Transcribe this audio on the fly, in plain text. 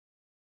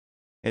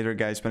Hey there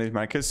guys, my name is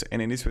Marcus,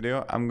 and in this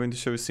video I'm going to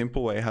show you a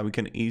simple way how we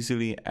can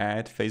easily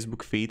add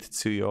Facebook feed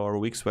to your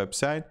Wix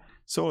website.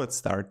 So let's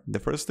start. The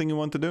first thing you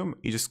want to do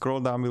is just scroll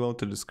down below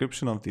to the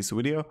description of this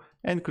video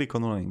and click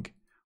on the link.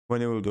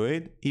 When you will do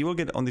it, you will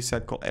get on this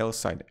site called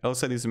L-Site.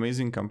 L-Site is an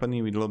amazing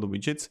company with a lot of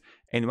widgets,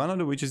 and one of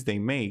the widgets they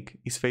make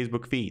is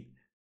Facebook feed.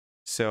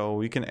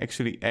 So you can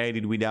actually add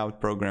it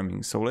without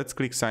programming. So let's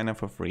click sign up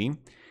for free.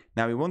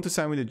 Now we want to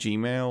sign with a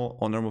Gmail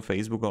or normal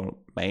Facebook or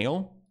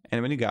mail,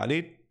 and when you got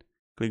it,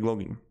 click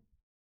login.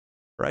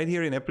 Right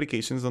here in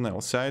applications on the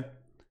L-Site,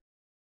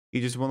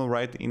 you just want to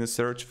write in a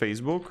search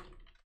Facebook,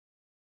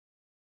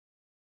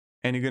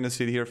 and you're going to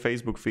see here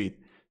Facebook feed.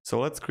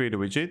 So let's create a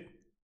widget,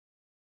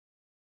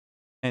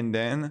 and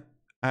then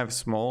I have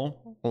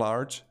small,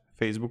 large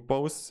Facebook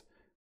posts,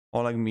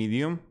 or like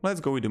medium.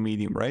 Let's go with the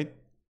medium, right?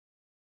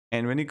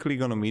 And when you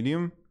click on a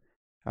medium,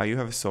 you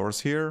have a source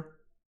here,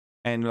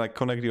 and like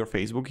connect your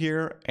Facebook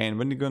here. And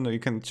when you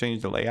can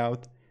change the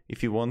layout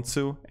if you want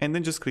to, and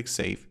then just click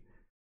save.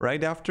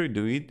 Right after you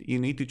do it, you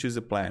need to choose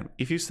a plan.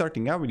 If you're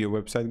starting out with your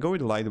website, go with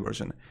the light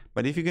version.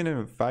 But if you're gonna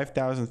have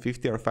 5,000,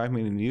 50 or 5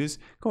 million views,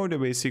 go with the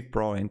basic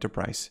Pro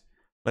Enterprise.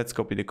 Let's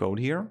copy the code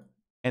here.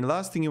 And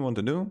last thing you want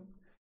to do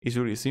is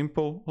really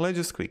simple. Let's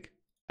just click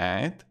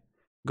add,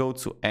 go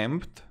to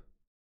empt,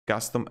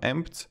 custom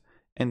empt,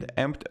 and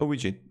empt a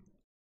widget.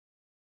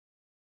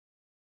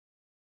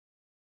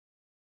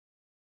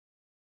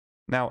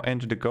 Now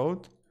enter the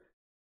code,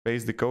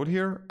 paste the code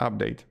here,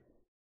 update.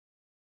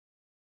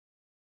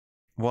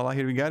 Voila,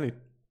 here we got it.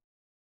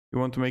 You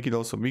want to make it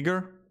also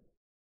bigger,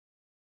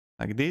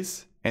 like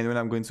this. And when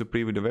I'm going to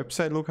preview the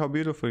website, look how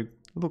beautiful it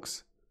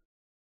looks.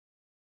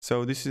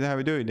 So this is how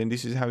we do it. And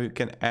this is how you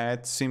can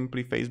add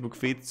simply Facebook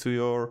feed to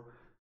your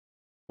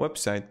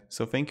website.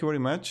 So thank you very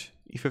much.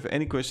 If you have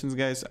any questions,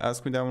 guys,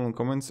 ask me down in the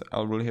comments.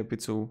 I'll be really happy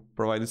to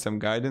provide you some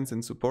guidance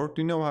and support.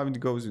 You know how it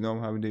goes, you know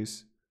how it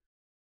is.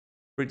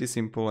 Pretty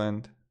simple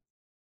and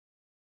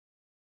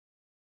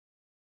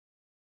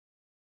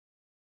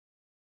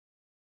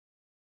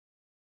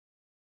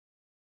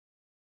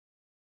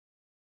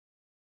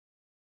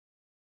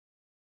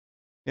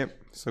yep,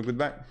 so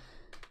goodbye.